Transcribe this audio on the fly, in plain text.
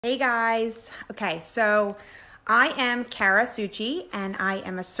Hey guys. Okay, so I am Kara Suchi and I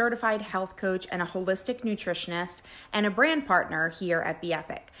am a certified health coach and a holistic nutritionist and a brand partner here at Be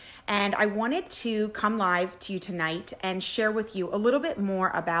Epic. And I wanted to come live to you tonight and share with you a little bit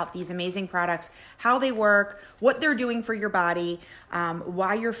more about these amazing products, how they work, what they're doing for your body,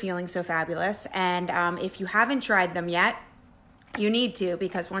 why you're feeling so fabulous. And if you haven't tried them yet, you need to,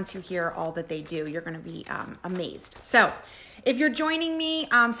 because once you hear all that they do, you're going to be amazed. So if you're joining me,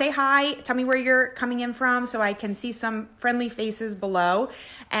 say hi, tell me where you're coming in from so I can see some friendly faces below.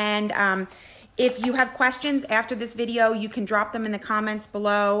 And if you have questions after this video, you can drop them in the comments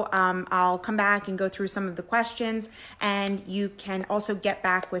below. I'll come back and go through some of the questions, and you can also get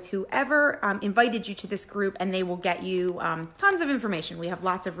back with whoever invited you to this group, and they will get you tons of information. We have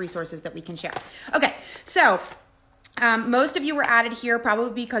lots of resources that we can share. Okay, so most of you were added here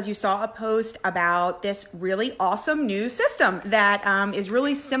probably because you saw a post about this really awesome new system that is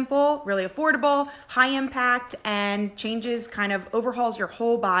really simple, really affordable, high impact, and overhauls your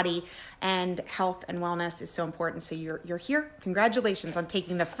whole body. And health and wellness is so important. So you're here. Congratulations on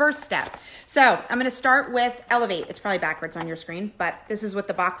taking the first step. So I'm going to start with Elevate. It's probably backwards on your screen, but this is what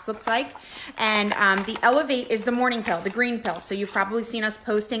the box looks like. And the Elevate is the morning pill, the green pill. So you've probably seen us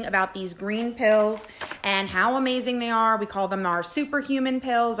posting about these green pills and how amazing they are. We call them our superhuman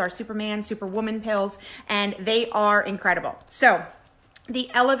pills, our Superman, Superwoman pills, and they are incredible. So the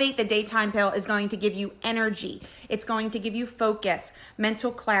Elevate, the daytime pill, is going to give you energy. It's going to give you focus,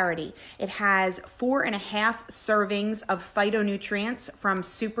 mental clarity. It has 4.5 servings of phytonutrients from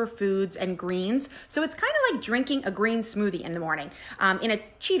superfoods and greens. So it's kind of like drinking a green smoothie in the morning in a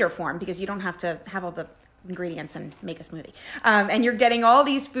cheater form, because you don't have to have all the ingredients and make a smoothie. And you're getting all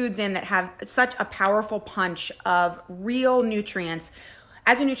these foods in that have such a powerful punch of real nutrients.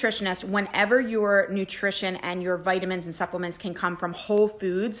 As a nutritionist, whenever your nutrition and your vitamins and supplements can come from whole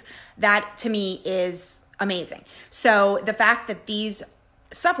foods, that to me is amazing. So the fact that these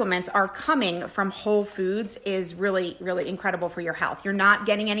supplements are coming from whole foods is really, really incredible for your health. You're not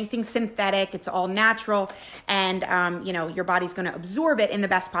getting anything synthetic. It's all natural. And, your body's going to absorb it in the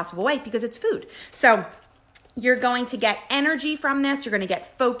best possible way because it's food. So you're going to get energy from this. You're going to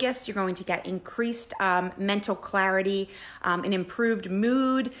get focus. You're going to get increased mental clarity, an improved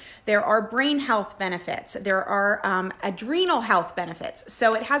mood. There are brain health benefits. There are adrenal health benefits.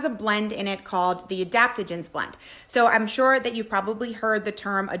 So it has a blend in it called the adaptogens blend. So I'm sure that you probably heard the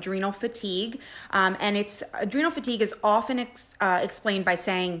term adrenal fatigue. Adrenal fatigue is often explained by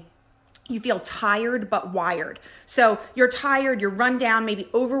saying you feel tired but wired. So you're tired, you're run down, maybe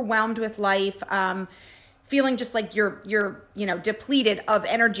overwhelmed with life, feeling just like you're depleted of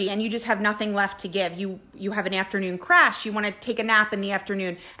energy and you just have nothing left to give. You have an afternoon crash, you want to take a nap in the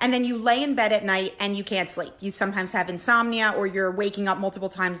afternoon, and then you lay in bed at night and you can't sleep. You sometimes have insomnia, or you're waking up multiple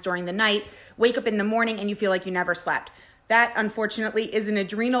times during the night, wake up in the morning and you feel like you never slept. That, unfortunately, is an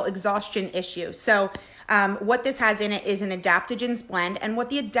adrenal exhaustion issue. So what this has in it is an adaptogens blend. And what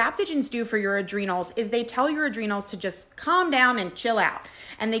the adaptogens do for your adrenals is they tell your adrenals to just calm down and chill out.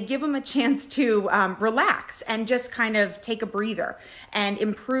 And they give them a chance to relax and just kind of take a breather and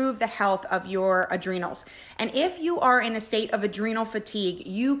improve the health of your adrenals. And if you are in a state of adrenal fatigue,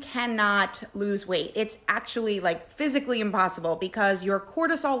 you cannot lose weight. It's actually like physically impossible because your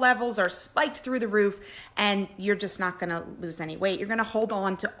cortisol levels are spiked through the roof and you're just not going to lose any weight. You're going to hold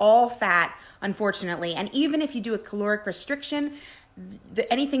on to all fat, unfortunately. And even if you do a caloric restriction,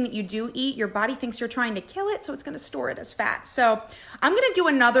 anything that you do eat, your body thinks you're trying to kill it, so it's going to store it as fat. So I'm going to do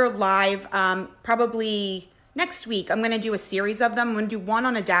another live probably next week. I'm going to do a series of them. I'm going to do one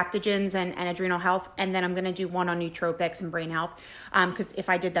on adaptogens and adrenal health, and then I'm going to do one on nootropics and brain health, because if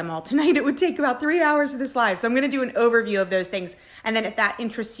I did them all tonight, it would take about 3 hours of this live. So I'm going to do an overview of those things, and then if that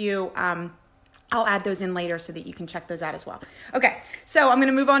interests you, I'll add those in later so that you can check those out as well. Okay, so I'm going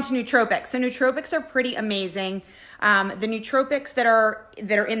to move on to nootropics. So nootropics are pretty amazing. The nootropics that are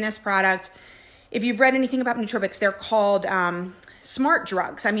in this product, if you've read anything about nootropics, they're called smart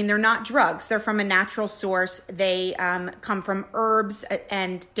drugs. I mean, they're not drugs. They're from a natural source. They come from herbs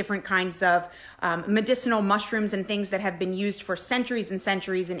and different kinds of medicinal mushrooms and things that have been used for centuries and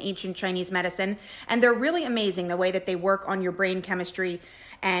centuries in ancient Chinese medicine. And they're really amazing the way that they work on your brain chemistry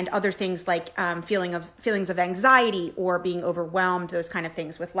and other things like feelings of anxiety or being overwhelmed, those kind of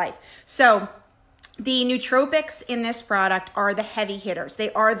things with life. So the nootropics in this product are the heavy hitters.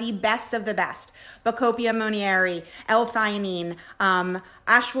 They are the best of the best. Bacopa monnieri, L-theanine,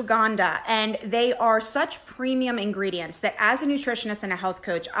 ashwagandha, and they are such premium ingredients that as a nutritionist and a health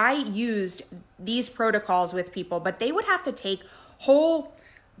coach, I used these protocols with people, but they would have to take whole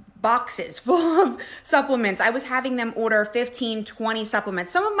boxes full of supplements. I was having them order 15, 20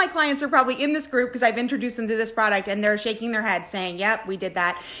 supplements. Some of my clients are probably in this group because I've introduced them to this product and they're shaking their heads saying, yep, we did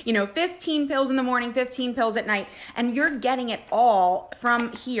that. 15 pills in the morning, 15 pills at night, and you're getting it all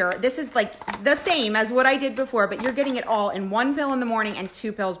from here. This is like the same as what I did before, but you're getting it all in 1 pill in the morning and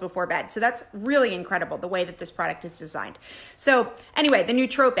 2 pills before bed. So that's really incredible the way that this product is designed. So anyway, the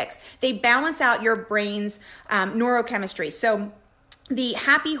nootropics, they balance out your brain's neurochemistry. So the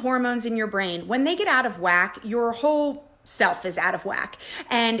happy hormones in your brain, when they get out of whack, your whole self is out of whack.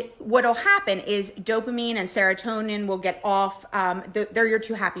 And what'll happen is dopamine and serotonin will get off. They're your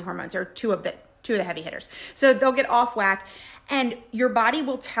 2 happy hormones, or two of the heavy hitters. So they'll get off whack. And your body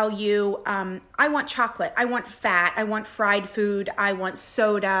will tell you, I want chocolate, I want fat, I want fried food, I want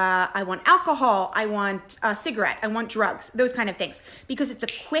soda, I want alcohol, I want a cigarette, I want drugs, those kind of things, because it's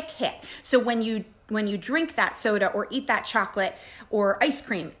a quick hit. So when you drink that soda or eat that chocolate or ice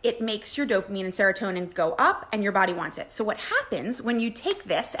cream, it makes your dopamine and serotonin go up and your body wants it. So what happens when you take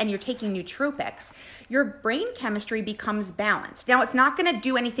this and you're taking nootropics, your brain chemistry becomes balanced. Now, it's not going to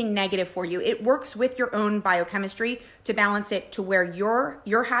do anything negative for you. It works with your own biochemistry to balance it to where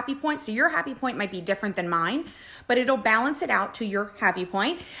your happy point. So your happy point might be different than mine, but it'll balance it out to your happy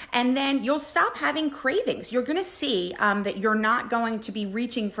point. And then you'll stop having cravings. You're going to see that you're not going to be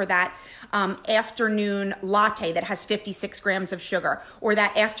reaching for that afternoon latte that has 56 grams of sugar, or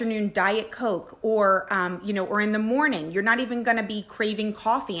that afternoon Diet Coke, or in the morning, you're not even going to be craving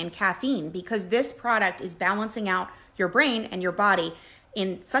coffee and caffeine, because this product is balancing out your brain and your body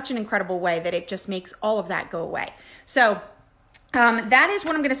in such an incredible way that it just makes all of that go away. So that is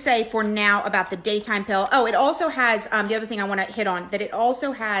what I'm going to say for now about the daytime pill. Oh, it also has the other thing I want to hit on, that it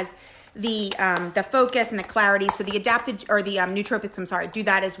also has the focus and the clarity. So the nootropics, do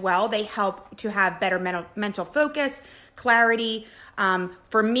that as well. They help to have better mental focus, clarity.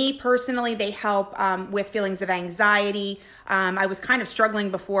 For me personally, they help with feelings of anxiety. I was kind of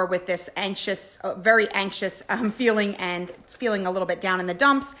struggling before with this very anxious feeling, and feeling a little bit down in the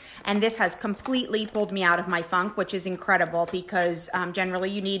dumps. And this has completely pulled me out of my funk, which is incredible, because generally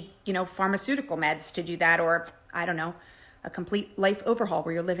you need, pharmaceutical meds to do that, or I don't know, a complete life overhaul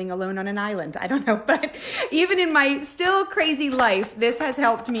where you're living alone on an island. I don't know, but even in my still crazy life, this has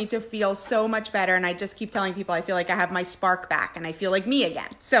helped me to feel so much better. And I just keep telling people, I feel like I have my spark back and I feel like me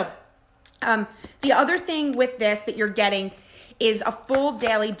again. So the other thing with this that you're getting is a full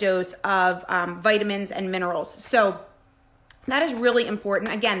daily dose of vitamins and minerals. So that is really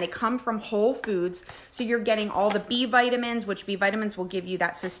important. Again, they come from whole foods. So you're getting all the B vitamins, which B vitamins will give you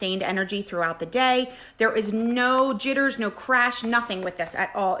that sustained energy throughout the day. There is no jitters, no crash, nothing with this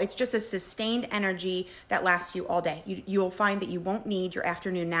at all. It's just a sustained energy that lasts you all day. You'll find that you won't need your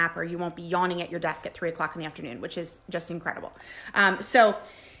afternoon nap, or you won't be yawning at your desk at 3 o'clock in the afternoon, which is just incredible. So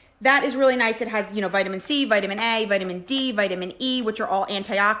that is really nice. It has, vitamin C, vitamin A, vitamin D, vitamin E, which are all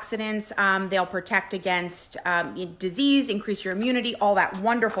antioxidants. They'll protect against disease, increase your immunity, all that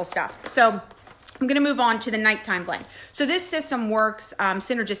wonderful stuff. So I'm going to move on to the nighttime blend. So this system works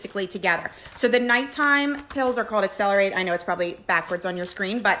synergistically together. So the nighttime pills are called Accelerate. I know it's probably backwards on your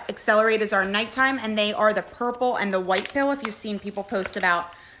screen, but Accelerate is our nighttime, and they are the purple and the white pill, if you've seen people post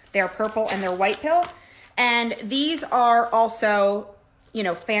about their purple and their white pill. And these are also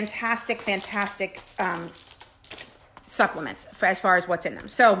fantastic supplements as far as what's in them.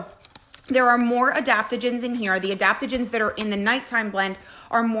 So there are more adaptogens in here. The adaptogens that are in the nighttime blend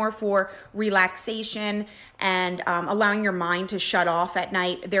are more for relaxation and allowing your mind to shut off at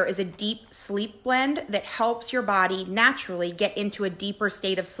night. There is a deep sleep blend that helps your body naturally get into a deeper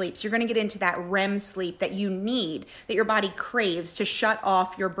state of sleep. So you're going to get into that REM sleep that you need, that your body craves to shut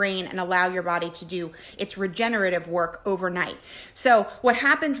off your brain and allow your body to do its regenerative work overnight. So what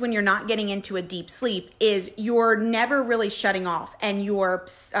happens when you're not getting into a deep sleep is you're never really shutting off, and your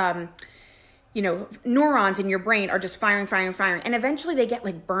neurons in your brain are just firing. And eventually they get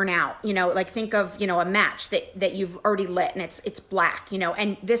like burnout, like think of, a match that you've already lit and it's black,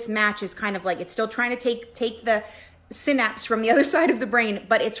 and this match is kind of like, it's still trying to take the synapse from the other side of the brain,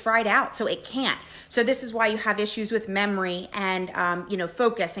 but it's fried out, so it can't. So this is why you have issues with memory and,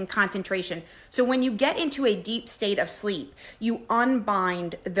 focus and concentration. So when you get into a deep state of sleep, you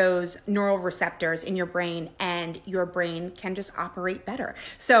unbind those neural receptors in your brain, and your brain can just operate better.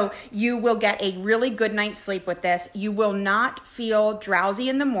 So you will get a really good night's sleep with this. You will not feel drowsy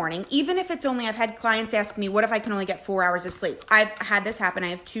in the morning, even if it's only, I've had clients ask me, what if I can only get 4 hours of sleep? I've had this happen. I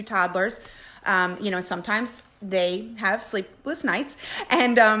have 2 toddlers, sometimes they have sleepless nights,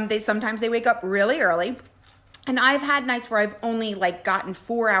 and sometimes they wake up really early. And I've had nights where I've only gotten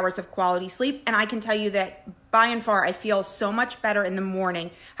 4 hours of quality sleep. And I can tell you that by and far, I feel so much better in the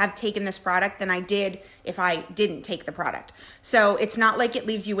morning have taken this product than I did if I didn't take the product. So it's not like it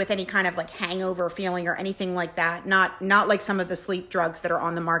leaves you with any kind of like hangover feeling or anything like that. Not like some of the sleep drugs that are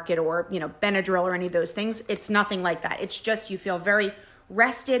on the market, or, you know, Benadryl or any of those things. It's nothing like that. It's just you feel very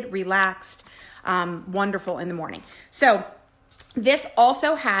rested, relaxed, wonderful in the morning. So this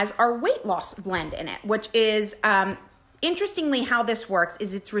also has our weight loss blend in it, which is, interestingly, how this works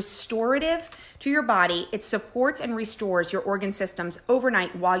is it's restorative to your body. It supports and restores your organ systems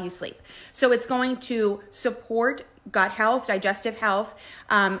overnight while you sleep. So it's going to support gut health, digestive health,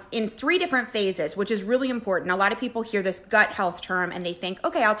 in 3 different phases, which is really important. A lot of people hear this gut health term and they think,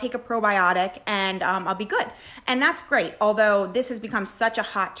 okay, I'll take a probiotic and I'll be good. And that's great. Although this has become such a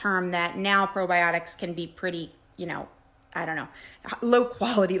hot term that now probiotics can be pretty, you know, I don't know, low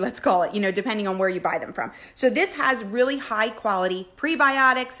quality, let's call it, you know, depending on where you buy them from. So this has really high quality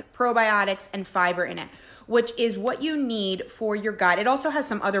prebiotics, probiotics, and fiber in it, which is what you need for your gut. It also has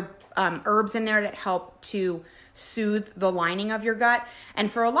some other herbs in there that help to soothe the lining of your gut.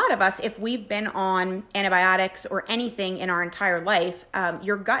 And for a lot of us, if we've been on antibiotics or anything in our entire life,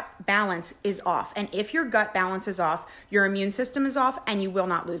 your gut balance is off. And if your gut balance is off, your immune system is off, and you will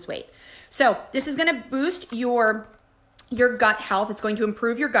not lose weight. So this is going to boost your gut health. It's going to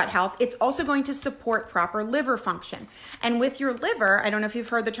improve your gut health. It's also going to support proper liver function. And with your liver, I don't know if you've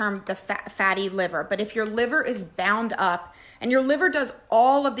heard the term the fatty liver, but if your liver is bound up, and your liver does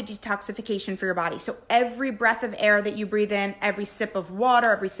all of the detoxification for your body. So every breath of air that you breathe in, every sip of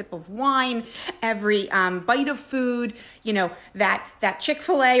water, every sip of wine, every bite of food, you know, that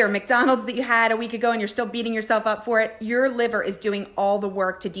Chick-fil-A or McDonald's that you had a week ago and you're still beating yourself up for it, your liver is doing all the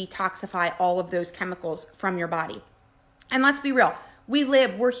work to detoxify all of those chemicals from your body. And let's be real,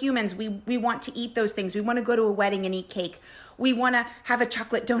 we're humans, we want to eat those things. We want to go to a wedding and eat cake. We want to have a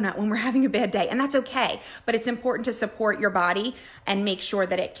chocolate donut when we're having a bad day, and that's okay. But it's important to support your body and make sure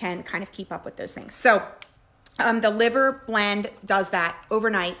that it can kind of keep up with those things. So the liver blend does that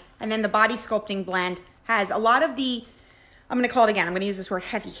overnight, and then the body sculpting blend has a lot of the, I'm going to call it again, I'm going to use this word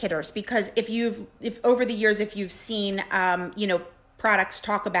heavy hitters, because if over the years, if you've seen, you know, products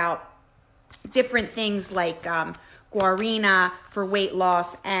talk about different things like, guarana for weight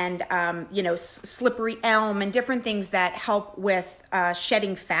loss, and you know, slippery elm, and different things that help with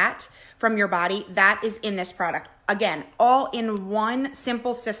shedding fat from your body, that is in this product. Again, all in one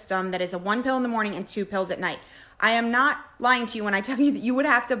simple system that is a 1 pill in the morning and 2 pills at night. I am not lying to you when I tell you that you would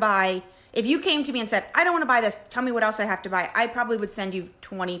have to buy, if you came to me and said, I don't want to buy this, tell me what else I have to buy, I probably would send you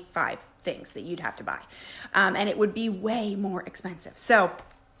 25 things that you'd have to buy. And it would be way more expensive. So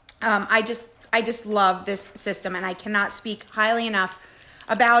I just love this system, and I cannot speak highly enough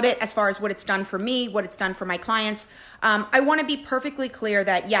about it as far as what it's done for me, what it's done for my clients. I want to be perfectly clear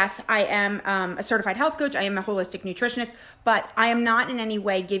that yes, I am a certified health coach. I am a holistic nutritionist, but I am not in any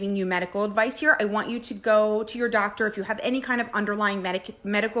way giving you medical advice here. I want you to go to your doctor. If you have any kind of underlying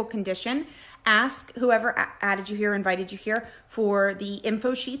medical condition, ask whoever added you here, invited you here, for the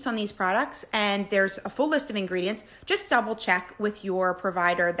info sheets on these products. And there's a full list of ingredients. Just double check with your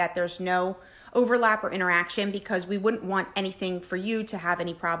provider that there's no overlap or interaction, because we wouldn't want anything for you to have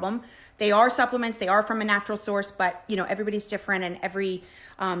any problem. They are supplements, they are from a natural source, but you know, everybody's different, and every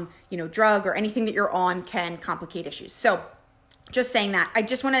you know, drug or anything that you're on can complicate issues. So just saying that, I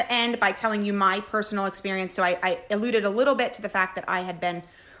just want to end by telling you my personal experience. So I alluded a little bit to the fact that I had been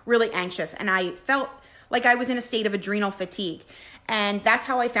really anxious, and I felt like I was in a state of adrenal fatigue. And that's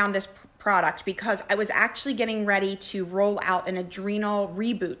how I found this product, because I was actually getting ready to roll out an adrenal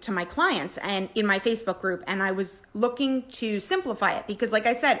reboot to my clients and in my Facebook group. And I was looking to simplify it because, like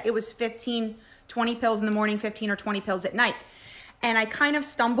I said, it was 15, 20 pills in the morning, 15 or 20 pills at night. And I kind of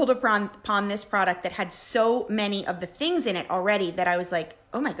stumbled upon this product that had so many of the things in it already that I was like,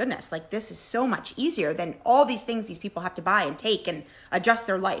 oh my goodness, like this is so much easier than all these things these people have to buy and take and adjust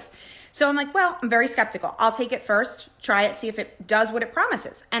their life. So I'm like, well, I'm very skeptical. I'll take it first, try it, see if it does what it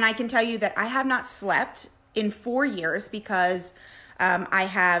promises. And I can tell you that I have not slept in 4 years because I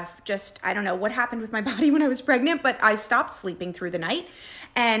have just, I don't know what happened with my body when I was pregnant, but I stopped sleeping through the night.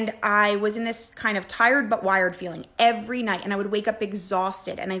 And I was in this kind of tired but wired feeling every night. And I would wake up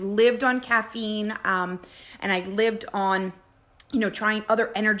exhausted. And I lived on caffeine, and I lived on, you know, trying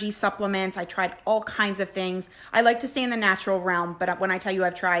other energy supplements. I tried all kinds of things. I like to stay in the natural realm, but when I tell you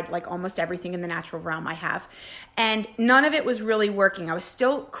I've tried like almost everything in the natural realm, I have. And none of it was really working. I was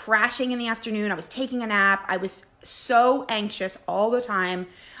still crashing in the afternoon. I was taking a nap. I was so anxious all the time,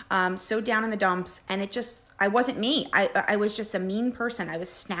 so down in the dumps. And it just, I wasn't me. I was just a mean person. I was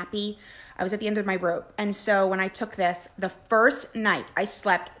snappy. I was at the end of my rope. And so when I took this, the first night I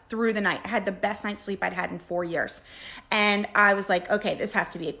slept through the night. I had the best night's sleep I'd had in 4 years. And I was like, okay, this has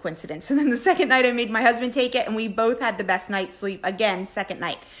to be a coincidence. So then the second night I made my husband take it and we both had the best night's sleep again, second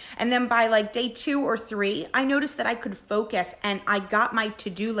night. And then by like day 2 or 3, I noticed that I could focus and I got my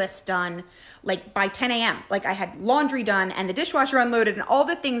to-do list done like by 10 a.m. Like I had laundry done and the dishwasher unloaded and all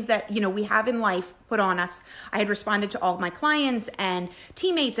the things that, we have in life put on us. I had responded to all of my clients and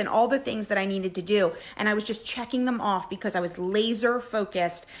teammates and all the things that I needed to do. And I was just checking them off because I was laser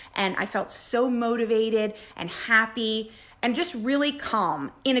focused and I felt so motivated and happy and just really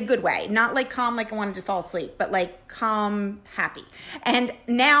calm in a good way. Not like calm like I wanted to fall asleep, but like calm, happy. And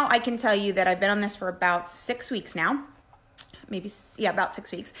now I can tell you that I've been on this for about 6 weeks now. About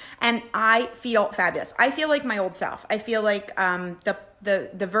 6 weeks. And I feel fabulous. I feel like my old self. I feel like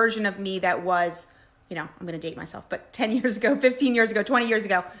the version of me that was, I'm going to date myself, but 10 years ago, 15 years ago, 20 years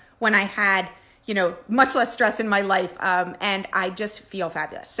ago, when I had, much less stress in my life. And I just feel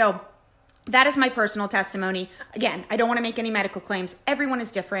fabulous. So that is my personal testimony. Again, I don't want to make any medical claims. Everyone is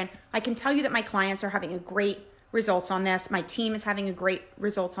different. I can tell you that my clients are having a great results on this. My team is having a great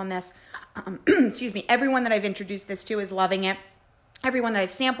results on this. Excuse me. Everyone that I've introduced this to is loving it. Everyone that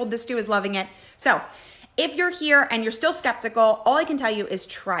I've sampled this to is loving it. So if you're here and you're still skeptical, all I can tell you is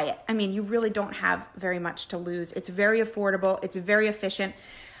try it. I mean, you really don't have very much to lose. It's very affordable. It's very efficient,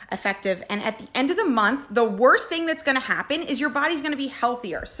 effective. And at the end of the month, the worst thing that's going to happen is your body's going to be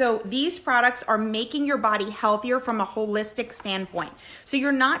healthier. So these products are making your body healthier from a holistic standpoint. So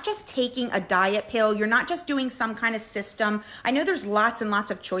you're not just taking a diet pill. You're not just doing some kind of system. I know there's lots and lots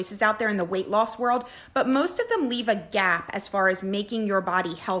of choices out there in the weight loss world, but most of them leave a gap as far as making your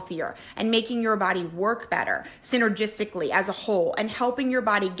body healthier and making your body work better synergistically as a whole and helping your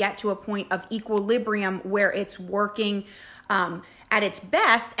body get to a point of equilibrium where it's working at its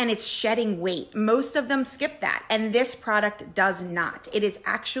best and it's shedding weight. Most of them skip that, and this product does not. It is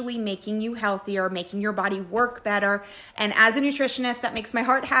actually making you healthier, making your body work better, and as a nutritionist, that makes my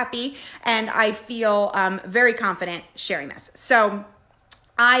heart happy, and I feel very confident sharing this. So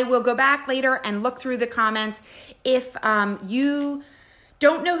I will go back later and look through the comments. If you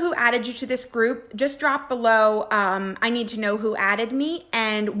don't know who added you to this group, just drop below, I need to know who added me,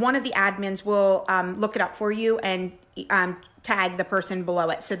 and one of the admins will look it up for you and tag the person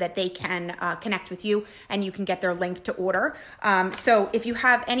below it so that they can connect with you and you can get their link to order. So if you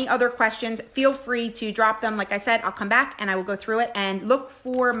have any other questions, feel free to drop them. Like I said, I'll come back and I will go through it, and look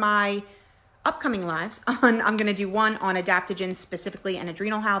for my upcoming lives on, I'm going to do one on adaptogens specifically and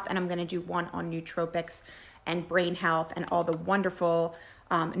adrenal health, and I'm going to do one on nootropics and brain health and all the wonderful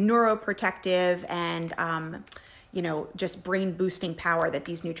neuroprotective and just brain boosting power that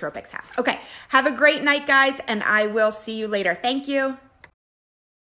these nootropics have. Okay, have a great night, guys, and I will see you later. Thank you.